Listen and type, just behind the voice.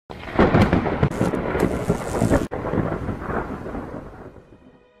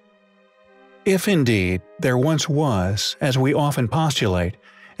If indeed there once was, as we often postulate,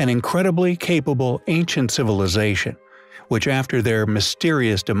 an incredibly capable ancient civilization, which after their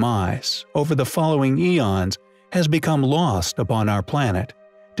mysterious demise over the following eons has become lost upon our planet,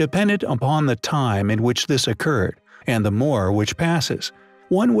 dependent upon the time in which this occurred and the more which passes,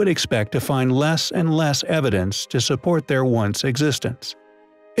 one would expect to find less and less evidence to support their once existence.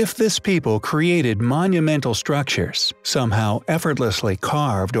 If this people created monumental structures, somehow effortlessly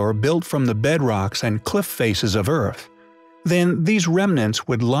carved or built from the bedrocks and cliff faces of Earth, then these remnants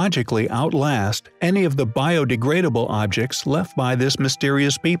would logically outlast any of the biodegradable objects left by this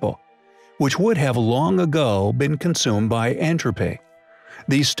mysterious people, which would have long ago been consumed by entropy.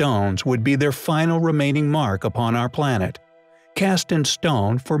 These stones would be their final remaining mark upon our planet, cast in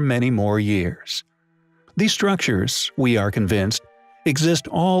stone for many more years. These structures, we are convinced, exist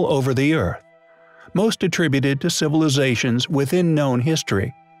all over the Earth, most attributed to civilizations within known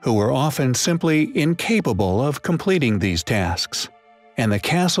history, who were often simply incapable of completing these tasks, and the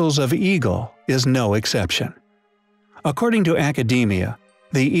castles of Eğil is no exception. According to academia,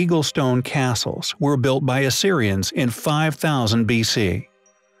 the Eğil stone castles were built by Assyrians in 5000 BC.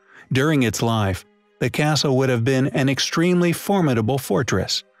 During its life, the castle would have been an extremely formidable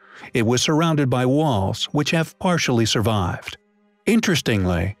fortress. It was surrounded by walls which have partially survived.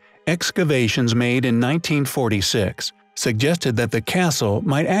 Interestingly, excavations made in 1946 suggested that the castle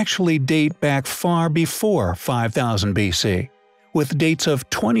might actually date back far before 5000 BC, with dates of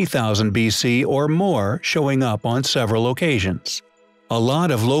 20,000 BC or more showing up on several occasions. A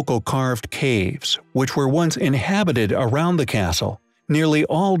lot of local carved caves, which were once inhabited around the castle, nearly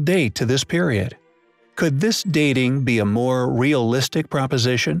all date to this period. Could this dating be a more realistic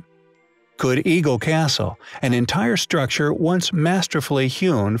proposition? Could Eğil Castle, an entire structure once masterfully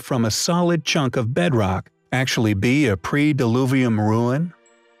hewn from a solid chunk of bedrock, actually be a pre-diluvium ruin?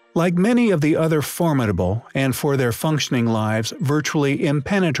 Like many of the other formidable and for their functioning lives virtually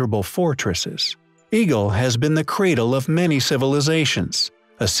impenetrable fortresses, Eğil has been the cradle of many civilizations.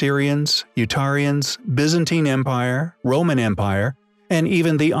 Assyrians, Utarians, Byzantine Empire, Roman Empire, and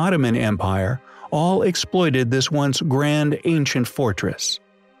even the Ottoman Empire all exploited this once grand ancient fortress.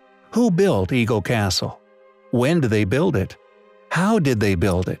 Who built Eğil Castle? When did they build it? How did they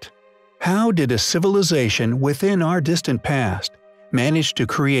build it? How did a civilization within our distant past manage to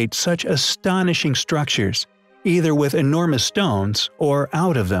create such astonishing structures, either with enormous stones or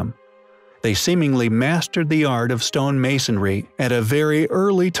out of them? They seemingly mastered the art of stone masonry at a very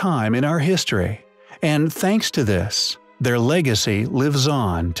early time in our history, and thanks to this, their legacy lives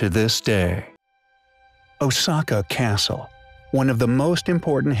on to this day. Osaka Castle, one of the most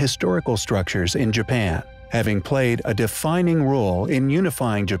important historical structures in Japan, having played a defining role in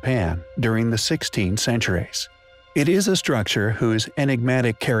unifying Japan during the 16th centuries. It is a structure whose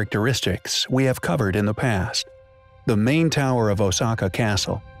enigmatic characteristics we have covered in the past. The main tower of Osaka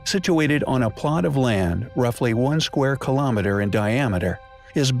Castle, situated on a plot of land roughly 1 square kilometer in diameter,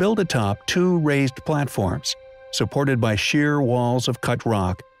 is built atop 2 raised platforms, supported by sheer walls of cut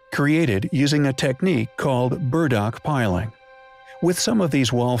rock created using a technique called burdock piling. With some of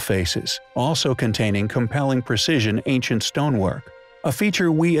these wall faces also containing compelling precision ancient stonework, a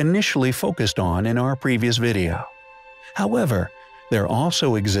feature we initially focused on in our previous video. However, there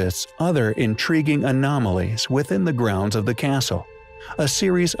also exists other intriguing anomalies within the grounds of the castle, a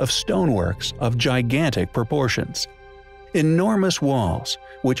series of stoneworks of gigantic proportions. Enormous walls,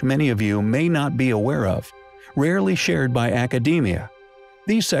 which many of you may not be aware of, rarely shared by academia.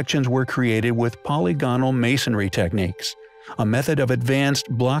 These sections were created with polygonal masonry techniques, a method of advanced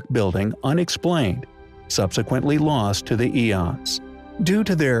block building unexplained, subsequently lost to the eons. Due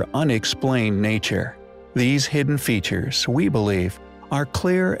to their unexplained nature, these hidden features, we believe, are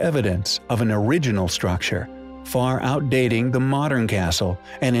clear evidence of an original structure, far outdating the modern castle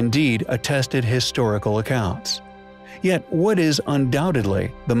and indeed attested historical accounts. Yet what is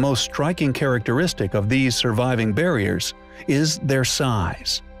undoubtedly the most striking characteristic of these surviving barriers is their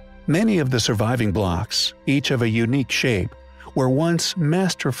size. Many of the surviving blocks, each of a unique shape, were once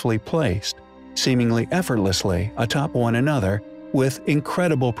masterfully placed, seemingly effortlessly atop one another with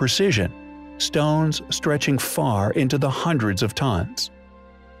incredible precision, stones stretching far into the hundreds of tons.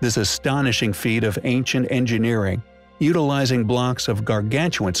 This astonishing feat of ancient engineering, utilizing blocks of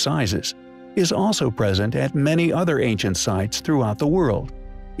gargantuan sizes, is also present at many other ancient sites throughout the world.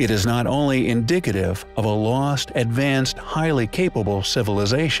 It is not only indicative of a lost, advanced, highly capable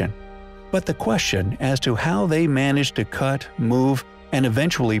civilization, but the question as to how they managed to cut, move, and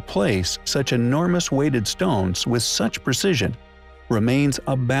eventually place such enormous weighted stones with such precision remains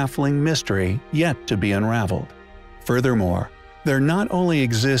a baffling mystery yet to be unraveled. Furthermore, There not only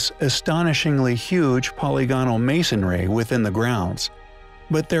exists astonishingly huge polygonal masonry within the grounds,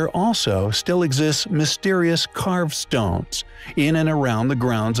 but there also still exists mysterious carved stones in and around the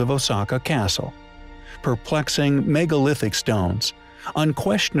grounds of Osaka Castle. Perplexing megalithic stones,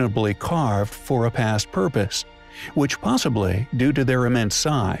 unquestionably carved for a past purpose, which possibly, due to their immense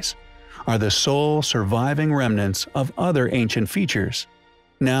size, are the sole surviving remnants of other ancient features,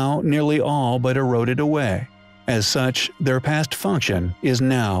 now nearly all but eroded away. As such, their past function is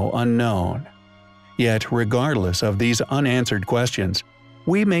now unknown. Yet, regardless of these unanswered questions,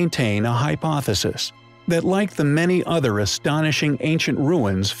 we maintain a hypothesis that, like the many other astonishing ancient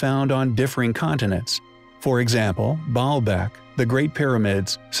ruins found on differing continents, for example, Baalbek, the Great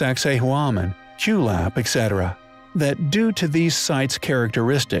Pyramids, Sacsayhuaman, Hulap, etc., that due to these sites'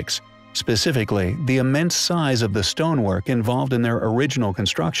 characteristics, specifically the immense size of the stonework involved in their original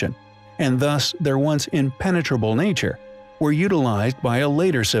construction, and thus their once impenetrable nature, were utilized by a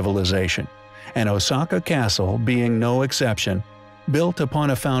later civilization, and Osaka Castle being no exception, built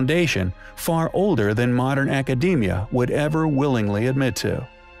upon a foundation far older than modern academia would ever willingly admit to.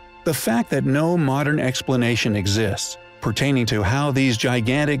 The fact that no modern explanation exists pertaining to how these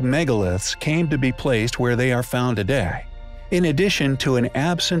gigantic megaliths came to be placed where they are found today, in addition to an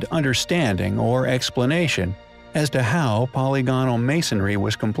absent understanding or explanation as to how polygonal masonry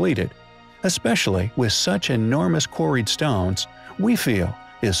was completed, especially with such enormous quarried stones, we feel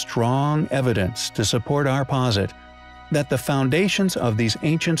is strong evidence to support our posit that the foundations of these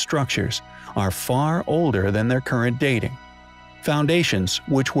ancient structures are far older than their current dating. Foundations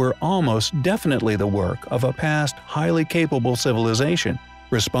which were almost definitely the work of a past highly capable civilization,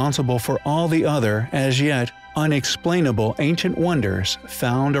 responsible for all the other as yet unexplainable ancient wonders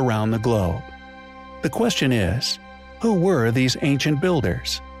found around the globe. The question is, who were these ancient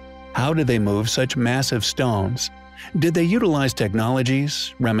builders? How did they move such massive stones? Did they utilize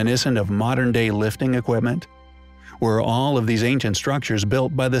technologies reminiscent of modern-day lifting equipment? Were all of these ancient structures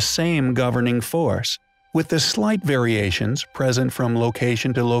built by the same governing force, with the slight variations present from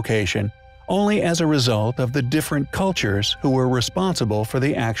location to location only as a result of the different cultures who were responsible for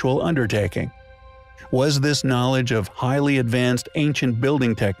the actual undertaking? Was this knowledge of highly advanced ancient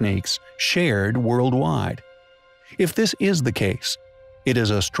building techniques shared worldwide? If this is the case, it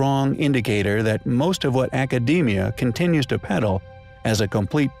is a strong indicator that most of what academia continues to peddle as a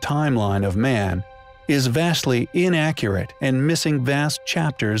complete timeline of man is vastly inaccurate and missing vast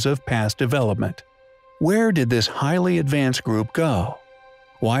chapters of past development. Where did this highly advanced group go?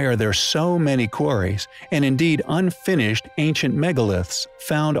 Why are there so many quarries and indeed unfinished ancient megaliths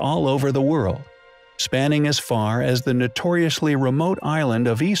found all over the world, spanning as far as the notoriously remote island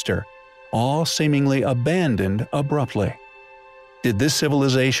of Easter, all seemingly abandoned abruptly? Did this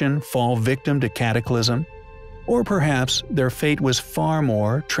civilization fall victim to cataclysm? Or perhaps their fate was far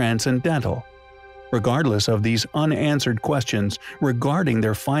more transcendental? Regardless of these unanswered questions regarding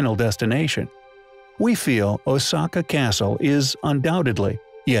their final destination, we feel Osaka Castle is undoubtedly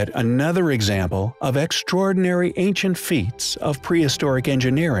yet another example of extraordinary ancient feats of prehistoric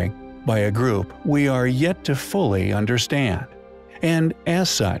engineering by a group we are yet to fully understand, and as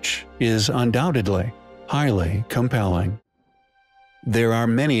such is undoubtedly highly compelling. There are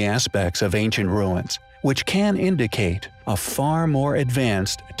many aspects of ancient ruins which can indicate a far more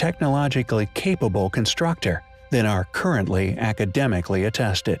advanced, technologically capable constructor than are currently academically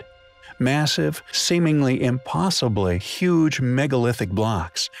attested. Massive, seemingly impossibly huge megalithic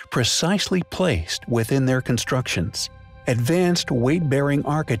blocks precisely placed within their constructions. Advanced weight-bearing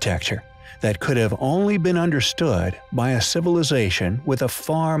architecture that could have only been understood by a civilization with a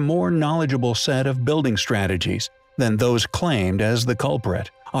far more knowledgeable set of building strategies than those claimed as the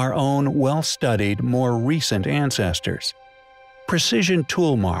culprit, our own well-studied, more recent ancestors. Precision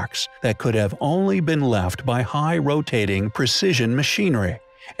tool marks that could have only been left by high-rotating precision machinery,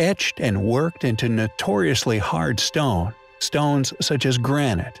 etched and worked into notoriously hard stones such as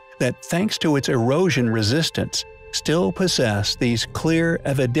granite that, thanks to its erosion resistance, still possess these clear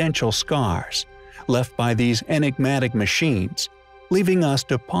evidential scars left by these enigmatic machines, leaving us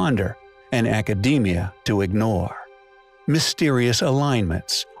to ponder and academia to ignore. Mysterious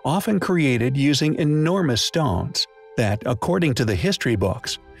alignments, often created using enormous stones that, according to the history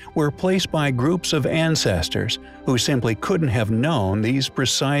books, were placed by groups of ancestors who simply couldn't have known these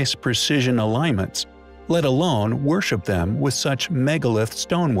precise precision alignments, let alone worship them with such megalith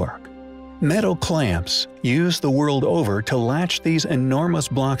stonework. Metal clamps used the world over to latch these enormous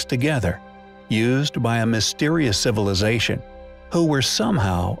blocks together, used by a mysterious civilization who were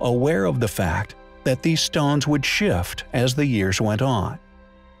somehow aware of the fact that these stones would shift as the years went on.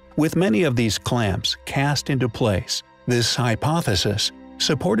 With many of these clamps cast into place, This hypothesis,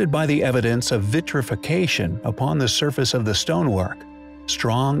 supported by the evidence of vitrification upon the surface of the stonework,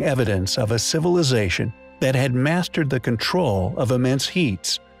 strong evidence of a civilization that had mastered the control of immense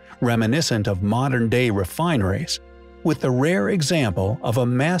heats, reminiscent of modern-day refineries, with the rare example of a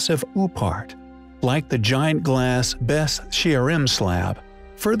massive oupart, like the giant glass Beth Shearim slab,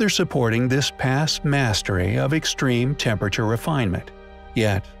 further supporting this past mastery of extreme temperature refinement.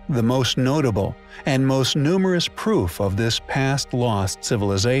 Yet, the most notable and most numerous proof of this past lost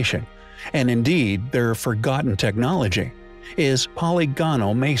civilization, and indeed their forgotten technology, is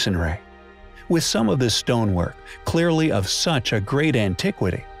polygonal masonry. With some of this stonework clearly of such a great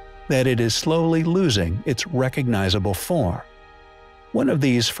antiquity that it is slowly losing its recognizable form. One of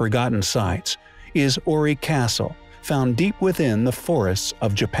these forgotten sites is Ori Castle, found deep within the forests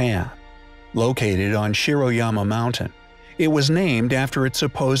of Japan. Located on Shiroyama Mountain, it was named after its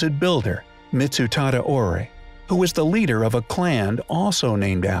supposed builder, Mitsutada Ori, who was the leader of a clan also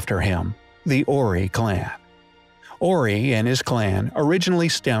named after him, the Ori clan. Ori and his clan originally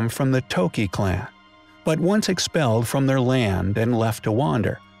stemmed from the Toki clan, but once expelled from their land and left to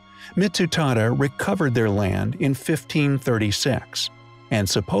wander, Mitsutada recovered their land in 1536 and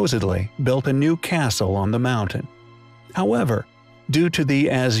supposedly built a new castle on the mountain. However, due to the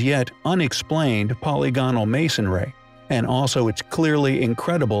as yet unexplained polygonal masonry and also its clearly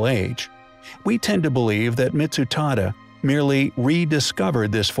incredible age, we tend to believe that Mitsutada merely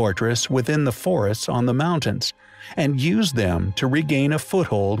rediscovered this fortress within the forests on the mountains and used them to regain a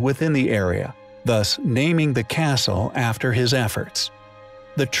foothold within the area, thus naming the castle after his efforts.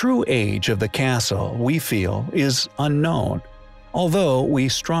 The true age of the castle, we feel, is unknown, although we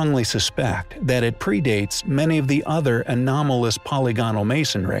strongly suspect that it predates many of the other anomalous polygonal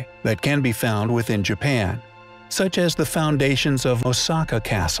masonry that can be found within Japan, such as the foundations of Osaka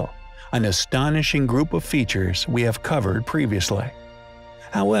Castle, an astonishing group of features we have covered previously.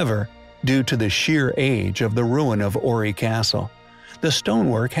 However, due to the sheer age of the ruin of Ori Castle, the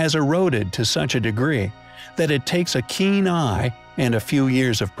stonework has eroded to such a degree that it takes a keen eye and a few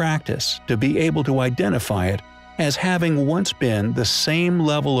years of practice to be able to identify it as having once been the same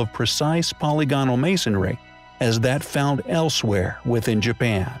level of precise polygonal masonry as that found elsewhere within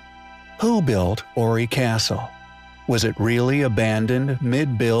Japan. Who built Ori Castle? Was it really abandoned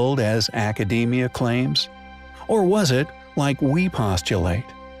mid-build as academia claims? Or was it, like we postulate,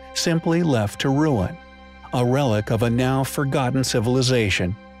 simply left to ruin, a relic of a now forgotten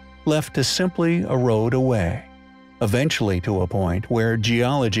civilization, left to simply erode away, eventually to a point where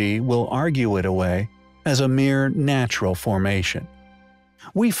geology will argue it away as a mere natural formation?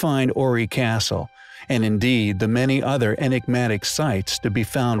 We find Ori Castle, and indeed the many other enigmatic sites to be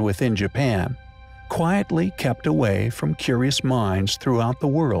found within Japan, quietly kept away from curious minds throughout the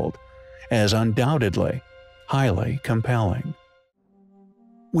world, as undoubtedly highly compelling.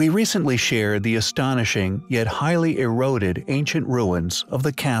 We recently shared the astonishing yet highly eroded ancient ruins of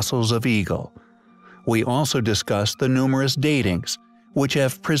the castles of Eğil. We also discussed the numerous datings which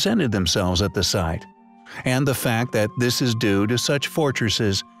have presented themselves at the site, and the fact that this is due to such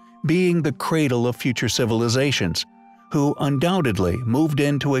fortresses being the cradle of future civilizations, who undoubtedly moved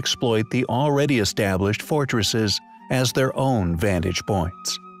in to exploit the already established fortresses as their own vantage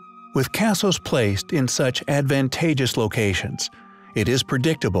points. With castles placed in such advantageous locations, it is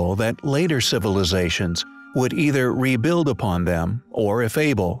predictable that later civilizations would either rebuild upon them or, if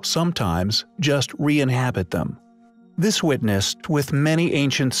able, sometimes just re-inhabit them. This witnessed with many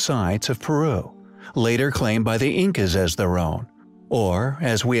ancient sites of Peru, later claimed by the Incas as their own, or,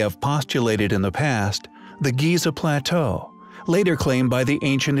 as we have postulated in the past, the Giza Plateau, later claimed by the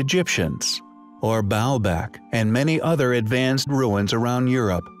ancient Egyptians, or Baalbek and many other advanced ruins around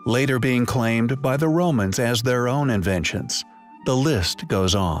Europe, later being claimed by the Romans as their own inventions. The list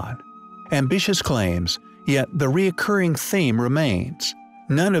goes on. Ambitious claims, yet the recurring theme remains.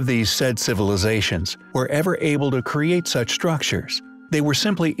 None of these said civilizations were ever able to create such structures. They were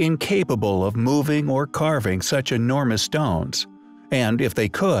simply incapable of moving or carving such enormous stones, and if they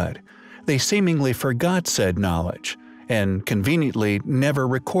could, they seemingly forgot said knowledge, and conveniently never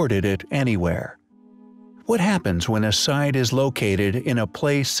recorded it anywhere. What happens when a site is located in a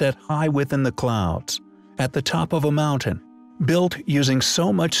place set high within the clouds, at the top of a mountain, built using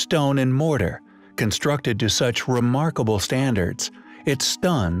so much stone and mortar, constructed to such remarkable standards, it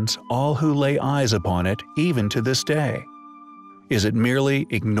stuns all who lay eyes upon it even to this day? Is it merely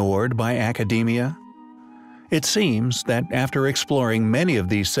ignored by academia? It seems that after exploring many of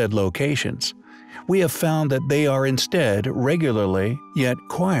these said locations, we have found that they are instead regularly yet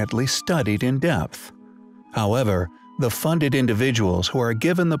quietly studied in depth. However, the funded individuals who are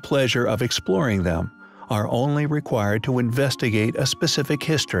given the pleasure of exploring them are only required to investigate a specific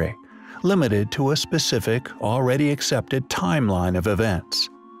history, limited to a specific, already accepted timeline of events.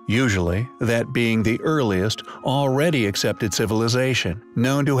 Usually, that being the earliest, already accepted civilization,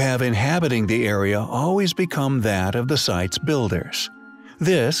 known to have inhabiting the area always become that of the site's builders.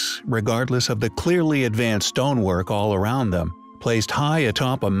 This, regardless of the clearly advanced stonework all around them, placed high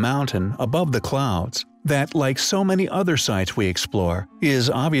atop a mountain above the clouds, that, like so many other sites we explore, is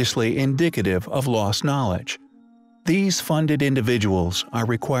obviously indicative of lost knowledge. These funded individuals are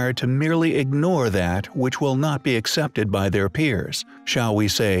required to merely ignore that which will not be accepted by their peers, shall we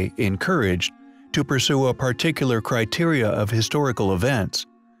say encouraged, to pursue a particular criteria of historical events,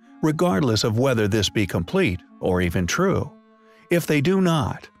 regardless of whether this be complete or even true. If they do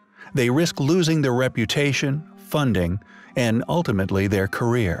not, they risk losing their reputation, funding, and ultimately their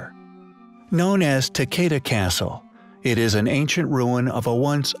career. Known as Takeda Castle, it is an ancient ruin of a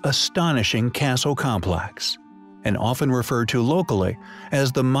once astonishing castle complex, and often referred to locally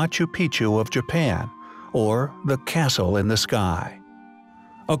as the Machu Picchu of Japan, or the Castle in the Sky.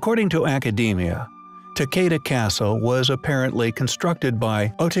 According to academia, Takeda Castle was apparently constructed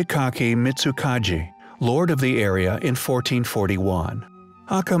by Otakaki Mitsukaji, lord of the area, in 1441.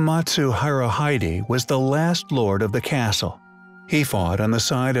 Akamatsu Hirohide was the last lord of the castle. He fought on the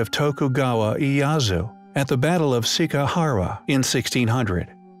side of Tokugawa Ieyasu at the Battle of Sekigahara in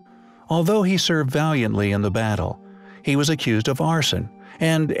 1600. Although he served valiantly in the battle, he was accused of arson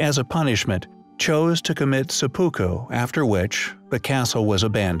and, as a punishment, chose to commit seppuku, after which the castle was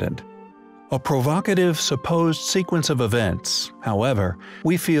abandoned. A provocative supposed sequence of events, however,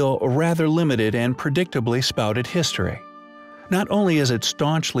 we feel rather limited and predictably spouted history. Not only is it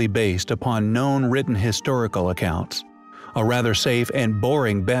staunchly based upon known written historical accounts, a rather safe and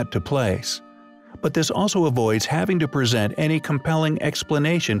boring bet to place, but this also avoids having to present any compelling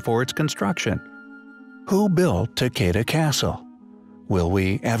explanation for its construction. Who built Takeda Castle? Will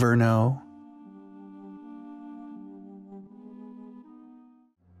we ever know?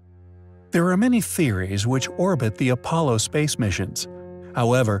 There are many theories which orbit the Apollo space missions.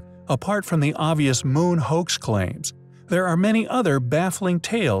 However, apart from the obvious moon hoax claims, there are many other baffling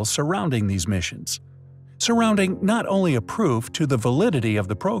tales surrounding these missions, surrounding not only a proof to the validity of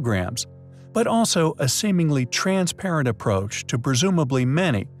the programs, but also a seemingly transparent approach to presumably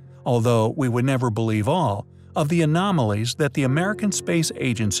many, although we would never believe all, of the anomalies that the American Space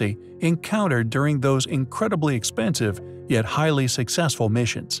Agency encountered during those incredibly expensive yet highly successful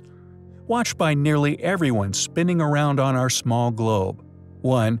missions, watched by nearly everyone spinning around on our small globe.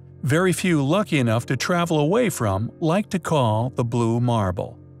 One, very few lucky enough to travel away from, like to call the blue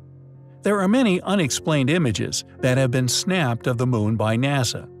marble. There are many unexplained images that have been snapped of the moon by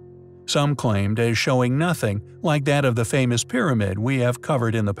NASA. Some claimed as showing nothing like that of the famous pyramid we have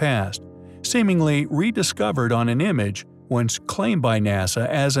covered in the past, seemingly rediscovered on an image once claimed by NASA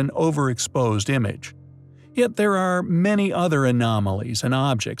as an overexposed image. Yet there are many other anomalies and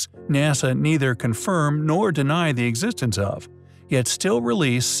objects NASA neither confirm nor deny the existence of, yet still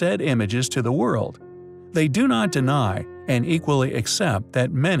release said images to the world. They do not deny and equally accept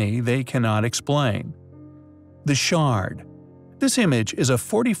that many they cannot explain. The Shard. This image is a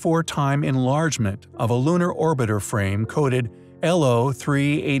 44-time enlargement of a lunar orbiter frame coded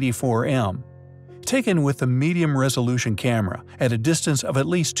LO384M, taken with a medium-resolution camera at a distance of at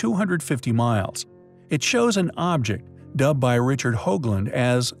least 250 miles. It shows an object dubbed by Richard Hoagland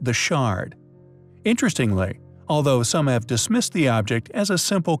as the Shard. Interestingly, although some have dismissed the object as a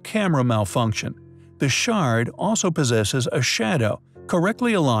simple camera malfunction, the Shard also possesses a shadow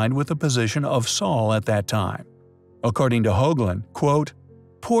correctly aligned with the position of Sol at that time. According to Hoagland, quote,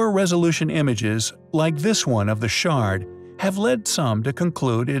 "Poor resolution images like this one of the Shard have led some to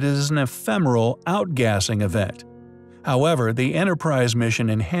conclude it is an ephemeral outgassing event. However, the Enterprise mission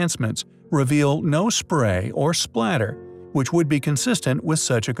enhancements reveal no spray or splatter, which would be consistent with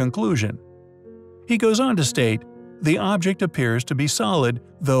such a conclusion." He goes on to state, "The object appears to be solid,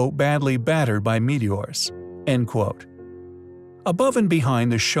 though badly battered by meteors." End quote. Above and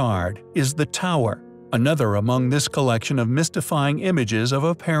behind the Shard is the Tower, another among this collection of mystifying images of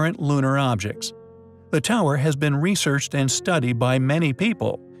apparent lunar objects. The Tower has been researched and studied by many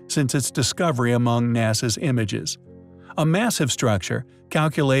people since its discovery among NASA's images. A massive structure,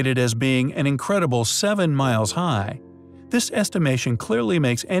 calculated as being an incredible 7 miles high, this estimation clearly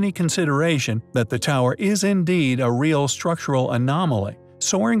makes any consideration that the tower is indeed a real structural anomaly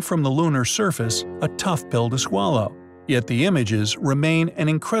soaring from the lunar surface a tough pill to swallow. Yet the images remain an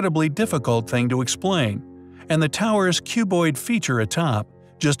incredibly difficult thing to explain, and the tower's cuboid feature atop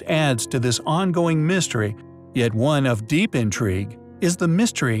just adds to this ongoing mystery, yet one of deep intrigue, is the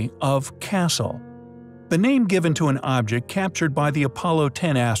mystery of Castle. the name given to an object captured by the Apollo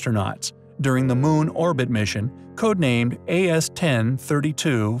 10 astronauts during the Moon orbit mission, codenamed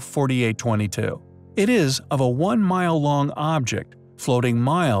AS-10-32-4822. It is of a 1-mile-long object floating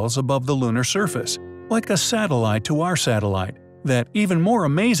miles above the lunar surface, like a satellite to our satellite, that, even more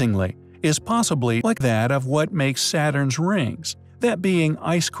amazingly, is possibly like that of what makes Saturn's rings, that being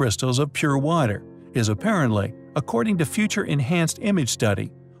ice crystals of pure water, is apparently, according to future enhanced image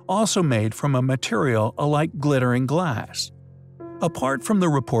study, also made from a material alike glittering glass. Apart from the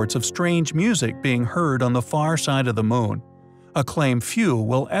reports of strange music being heard on the far side of the Moon, a claim few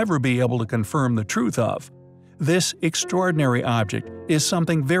will ever be able to confirm the truth of, this extraordinary object is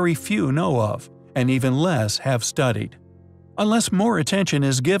something very few know of, and even less have studied. Unless more attention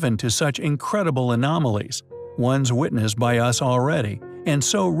is given to such incredible anomalies, ones witnessed by us already, and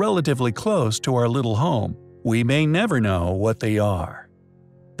so relatively close to our little home, we may never know what they are.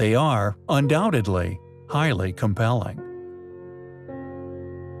 They are, undoubtedly, highly compelling.